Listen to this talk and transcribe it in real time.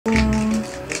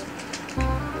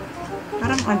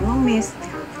Baka lumang mist.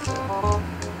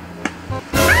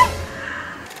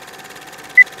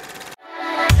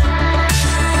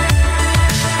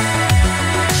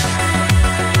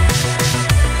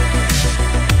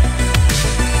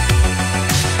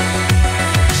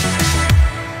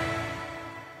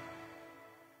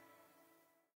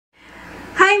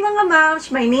 Hi mga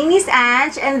Mumsh! My name is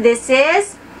Ange and this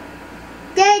is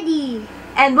Daddy!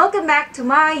 And welcome back to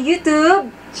my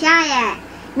YouTube channel!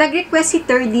 Nag-request si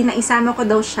Thirdy na isama ko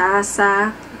daw siya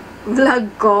sa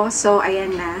vlog ko. So,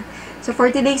 ayan na. So, for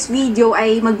today's video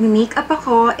ay mag-makeup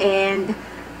ako and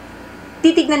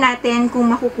titignan natin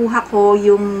kung makukuha ko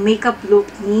yung makeup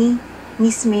look ni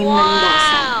Miss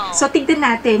Mendoza. So, tignan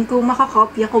natin kung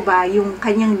makakopya ko ba yung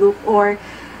kanyang look or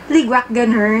ligwak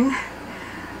ganun.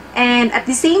 And at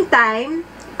the same time,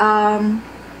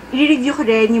 i-review ko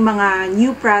rin yung mga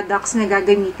new products na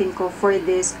gagamitin ko for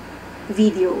this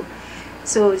video.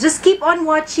 So, just keep on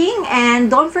watching and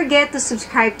don't forget to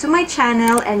subscribe to my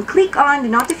channel and click on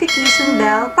the notification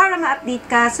bell para ma-update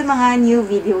ka sa mga new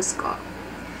videos ko.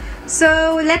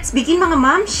 So, let's begin mga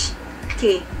Mumsh.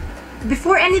 Okay.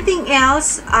 Before anything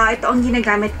else, ito ang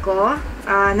ginagamit ko.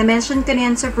 Na-mention ko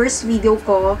na yan sa first video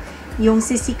ko, yung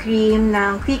CC cream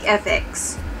ng Quick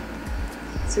FX.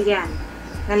 So, yan.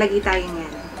 Lalagay tayo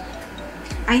niyan.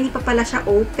 Ay, hindi pa pala siya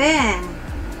open.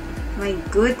 My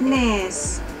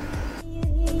goodness.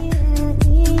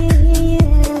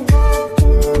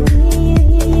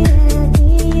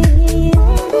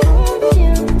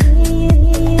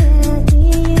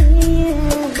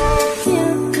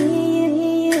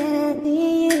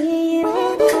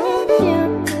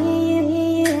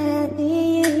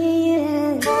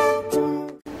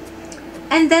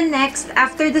 And then next,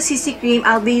 after the CC cream,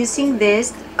 I'll be using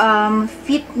this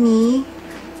Fit Me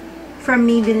from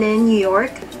Maybeline, New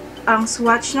York. Ang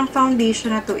swatch ng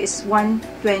foundation na to is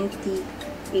 128.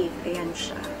 Ayan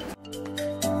siya.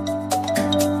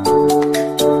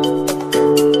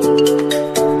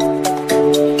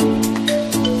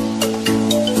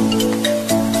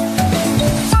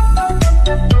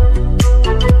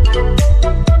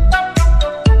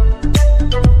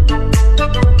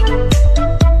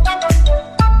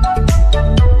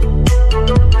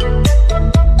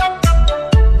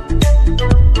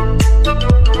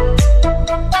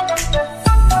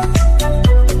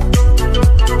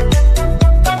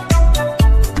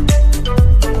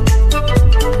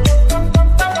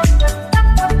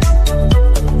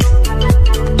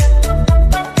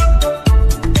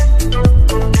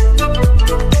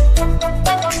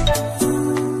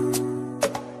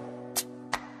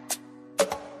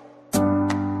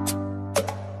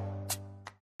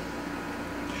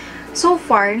 So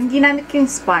far, ginamit ko yung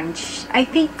sponge. I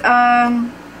think,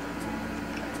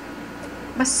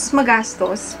 mas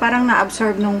magastos. Parang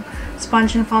na-absorb nung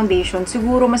sponge ng foundation.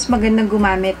 Siguro, mas magandang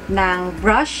gumamit ng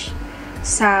brush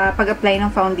sa pag-apply ng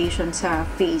foundation sa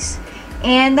face.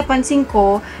 And, napansin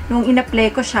ko, nung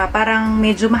in-apply ko siya, parang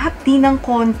medyo mahapdi ng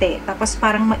konti. Tapos,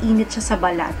 parang mainit siya sa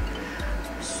balat.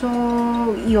 So,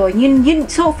 yun.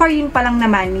 So far, yun pa lang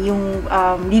naman yung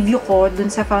review ko dun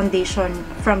sa foundation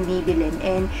from Maybelline.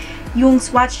 And, yung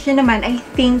swatch niya naman, I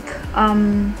think,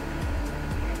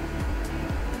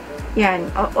 yan,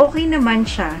 okay naman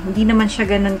siya. Hindi naman siya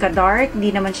ganun ka-dark,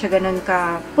 hindi naman siya ganun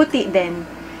ka-puti din.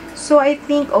 So, I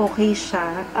think okay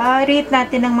siya. Rate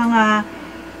natin ng mga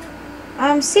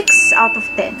 6 out of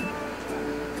 10.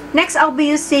 Next, I'll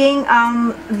be using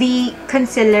the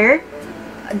concealer.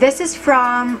 This is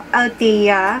from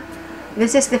Althea.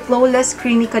 This is the Flawless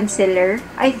Creamy Concealer.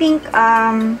 I think,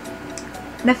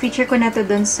 na-feature ko na to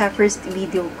dun sa first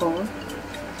video ko.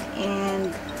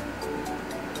 And,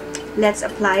 let's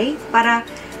apply para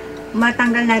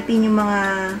matanggal natin yung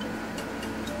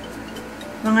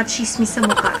mga chismis sa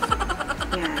mukha.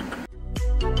 Yan.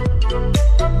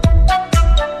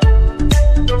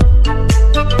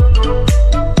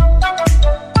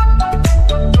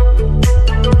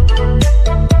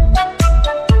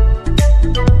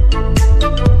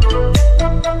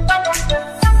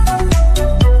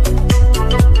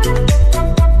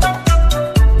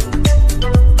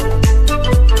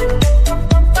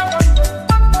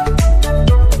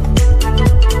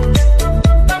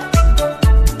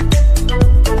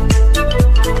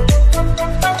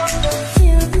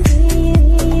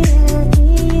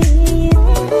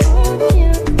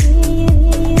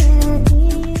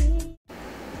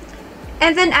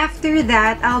 And then after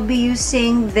that, I'll be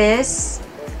using this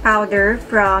powder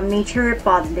from Nature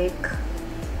Republic.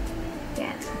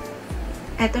 Yan.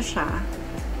 Ito siya.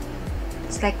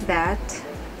 It's like that.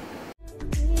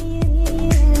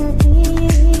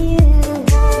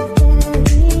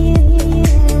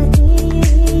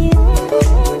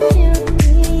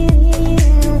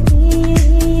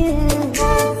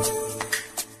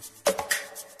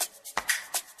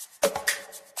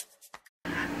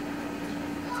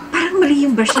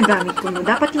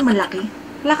 Dapat yung malaki.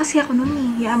 Wala kasi ako nun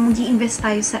eh. Mag-i-invest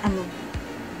tayo sa ano.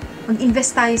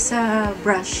 Mag-invest tayo sa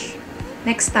brush.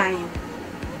 Next time.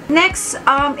 Next,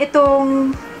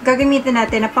 itong gagamitin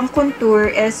natin na pang-contour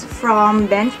is from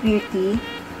Bench Beauty.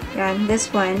 Yan, this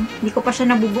one. Hindi ko pa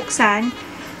siya nabubuksan.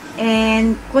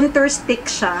 And, contour stick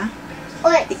siya.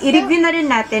 I-review na rin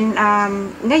natin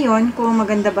ngayon kung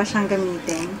maganda ba siyang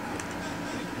gamitin.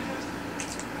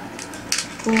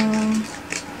 Kung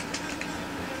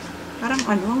parang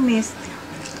ano, mist.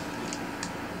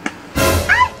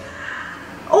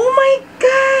 Oh my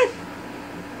God!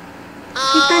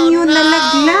 Kita niyo,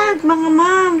 nalaglag, mga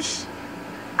Mumsh.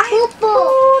 Ay,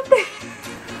 puto!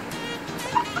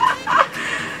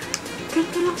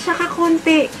 Ganito lang siya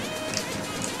kakonti.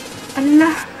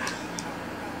 Ala.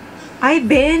 Ay,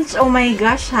 Bench. Oh my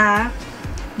gosh, ha?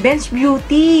 Bench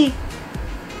Beauty.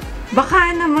 Baka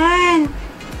naman.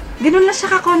 Ganun na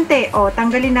siya kakonti. O,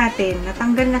 tanggalin natin.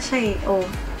 Natanggal na siya eh. O.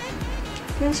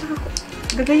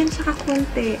 Gagayan siya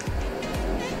kakonti.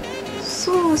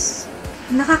 Sus.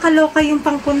 Nakakaloka yung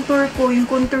pang-contour ko, yung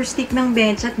contour stick ng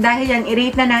Bench. At dahil yan,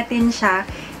 i-rate na natin siya.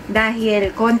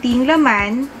 Dahil konting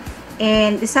laman.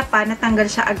 And isa pa, natanggal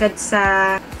siya agad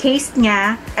sa case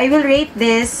niya. I will rate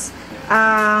this 3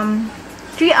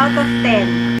 out of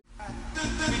 10.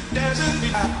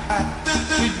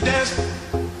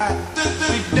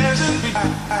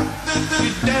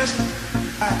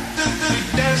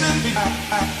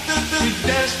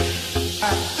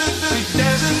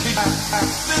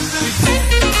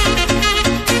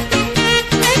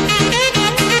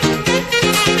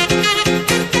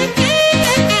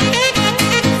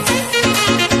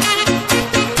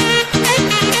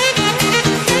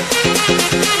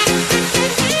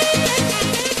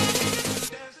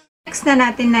 Next na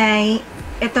natin ay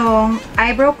itong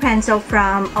eyebrow pencil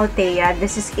from Althea.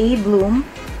 This is Abloom.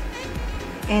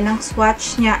 And ang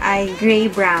swatch niya ay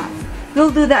gray-brown.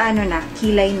 We'll do the ano na,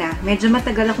 kilay na. Medyo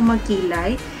matagal ako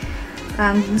magkilay.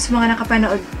 Sa mga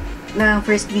nakapanood ng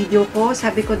first video ko,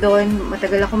 sabi ko doon,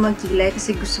 matagal ako magkilay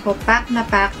kasi gusto ko pack na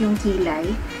pack yung kilay.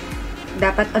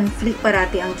 Dapat on fleek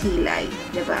parati ang kilay.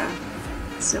 Diba?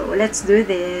 So, let's do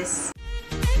this.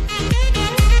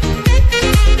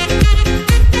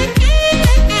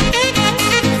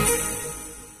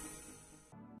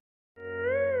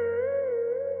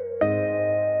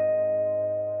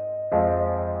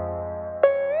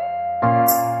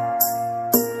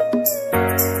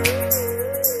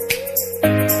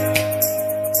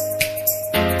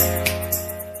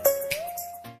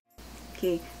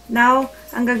 Okay. Now,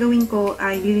 ang gagawin ko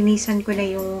ay lilinisan ko na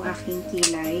yung aking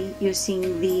kilay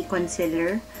using the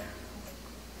concealer.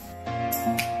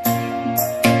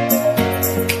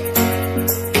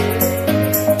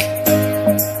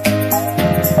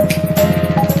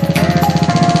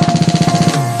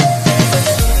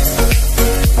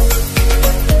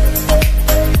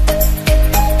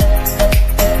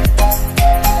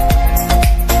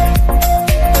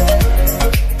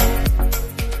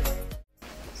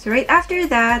 So, right after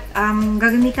that,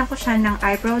 gagamitan ko siya ng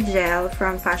eyebrow gel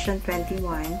from Fashion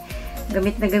 21.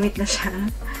 Gamit na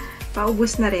siya.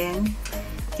 Paubos na rin.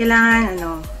 Kailangan,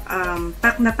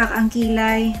 pack na pack ang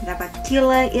kilay. Dapat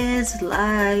kilay is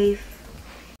life.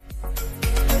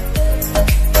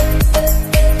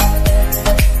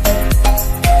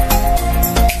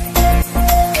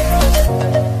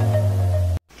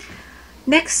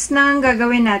 Next na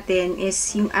gagawin natin is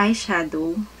yung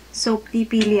eyeshadow. So,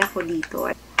 pipili ako dito.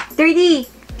 30!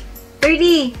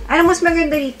 30! Ano mas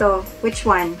maganda dito? Which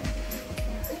one?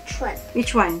 Which one?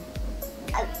 Which one?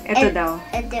 Ito daw.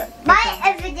 My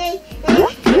everyday.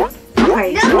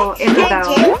 Okay, so ito daw.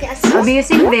 I'll be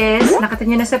using this. Nakita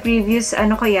nyo na sa previous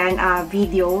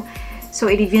video. So,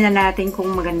 i-review na natin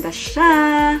kung maganda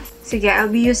siya. Sige,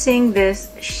 I'll be using this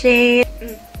shade.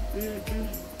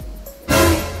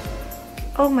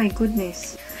 Oh my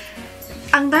goodness.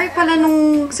 Ang dark pala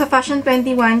nung sa Fashion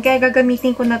 21, kaya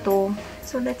gagamitin ko na to.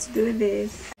 So, let's do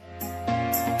this.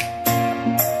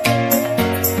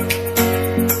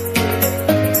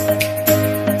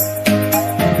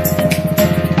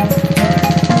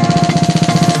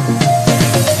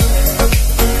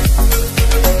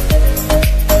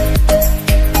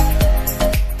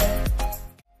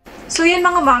 So, yan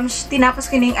mga Mumsh,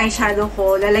 tinapos ko na yung eyeshadow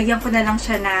ko. Lalagyan ko na lang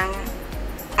siya ng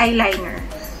eyeliner.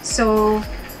 So,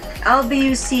 I'll be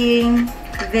using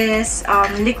this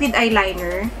liquid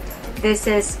eyeliner. This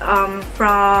is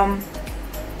from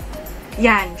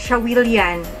Shawill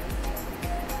yan.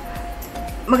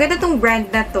 Maganda tong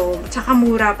brand na to, tsaka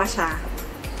mura pa siya.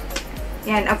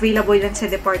 Yan, available lang sa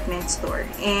department store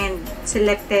and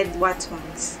selected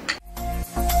Watsons.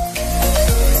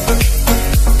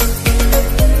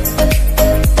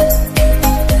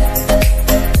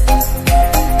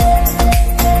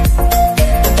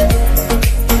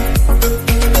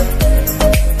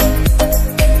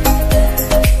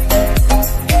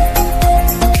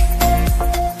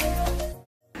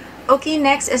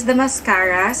 next is the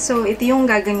mascara. So, ito yung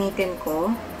gagamitin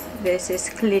ko. This is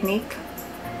Clinique.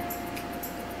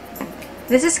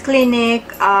 This is Clinique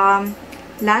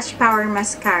Lash Power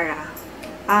Mascara.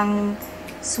 Ang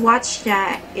swatch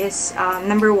niya is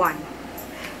number 1.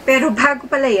 Pero bago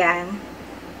pala yan,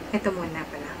 ito muna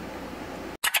pala.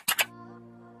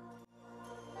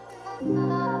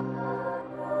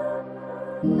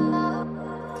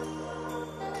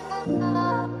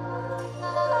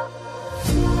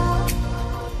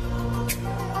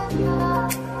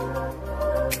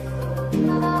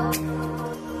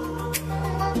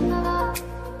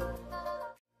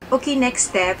 Okay, next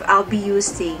step, I'll be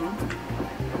using...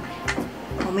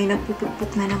 Oh, may nagpupukpuk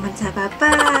na naman sa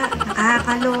baba.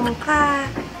 Nakakaloka.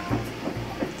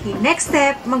 Okay, next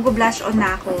step, mag-blush on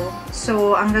na ako.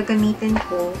 So, ang gagamitin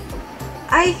ko...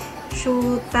 Ay,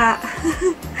 shoota.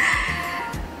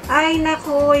 Ay,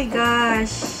 naku,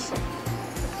 gosh.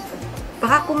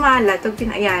 Baka kumalat.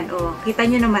 Ayan, oh. Kita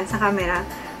nyo naman sa camera.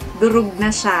 Durog na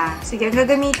siya. Sige, ang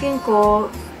gagamitin ko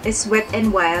is Wet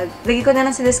n Wild. Lagi ko na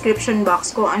lang sa description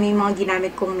box kung ano yung mga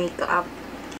ginamit kong makeup.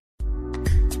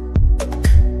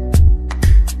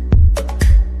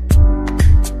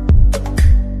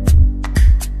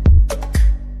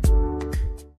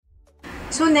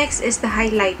 So, next is the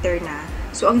highlighter na.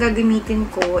 So, ang gagamitin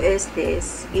ko is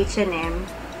this H&M.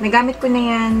 Nagamit ko na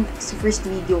yan sa first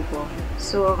video ko.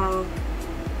 So,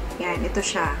 yan, ito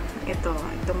siya. Ito.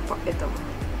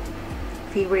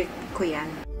 Favorite ko yan.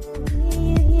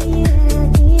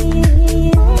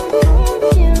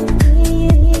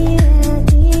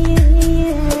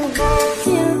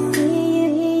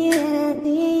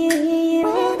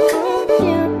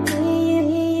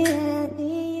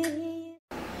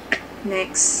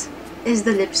 Next is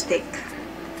the lipstick.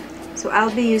 So,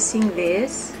 I'll be using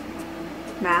this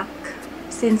MAC.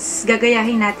 Since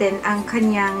gagayahin natin ang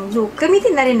kanyang look,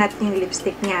 gamitin na rin natin yung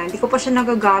lipstick niya. Hindi ko pa siya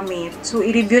nagagamit. So,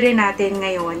 i-review rin natin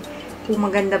ngayon kung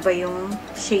maganda ba yung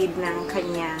shade ng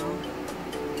kanyang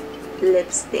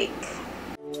lipstick.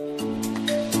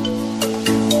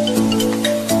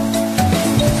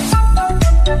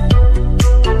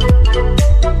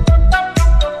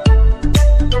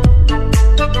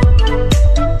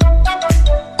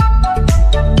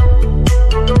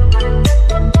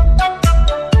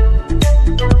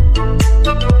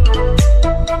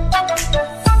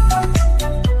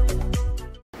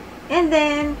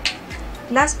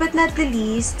 Last but not the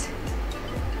least,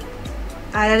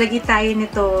 lalagay tayo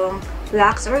nitong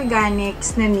Luxe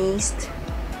Organix na mist,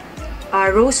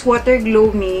 Rosewater Glow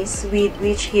Mist with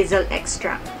Witch Hazel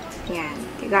Extract. Yan,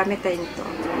 gamit tayo nito.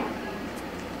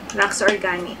 Luxe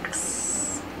Organix.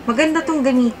 Maganda tong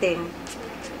gamitin.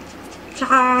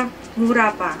 Tsaka,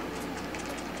 mura pa.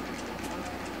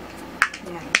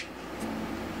 Yan.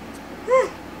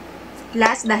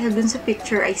 Last, dahil dun sa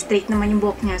picture, ay straight naman yung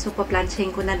buhok niya. So,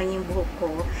 paplansyahin ko na lang yung buhok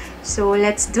ko. So,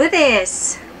 let's do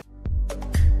this!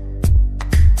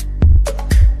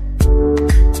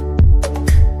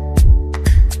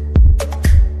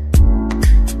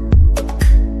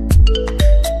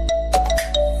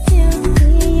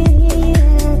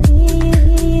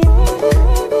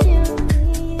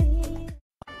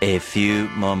 A few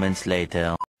moments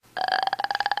later.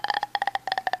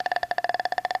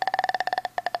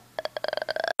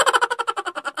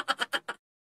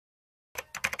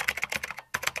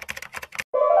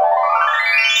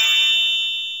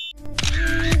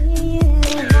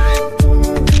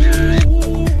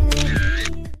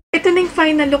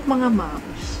 Final look mga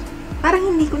moms. Parang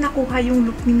hindi ko nakuha yung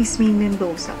look ni Miss Maine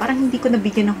Mendoza. Parang hindi ko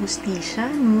nabigyan ng hustisya,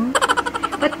 no?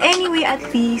 But anyway, at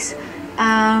least,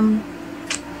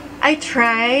 I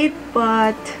tried,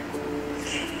 but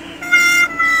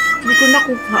hindi ko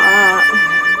nakuha.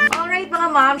 Alright mga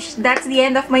moms, that's the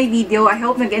end of my video. I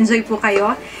hope nag-enjoy po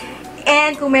kayo.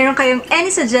 And kung meron kayong any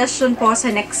suggestion po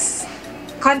sa next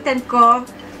content ko,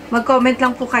 mag-comment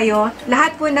lang po kayo.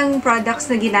 Lahat po ng products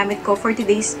na ginamit ko for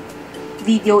today's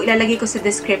video, ilalagay ko sa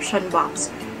description box.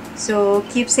 So,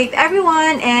 keep safe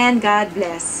everyone and God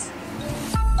bless.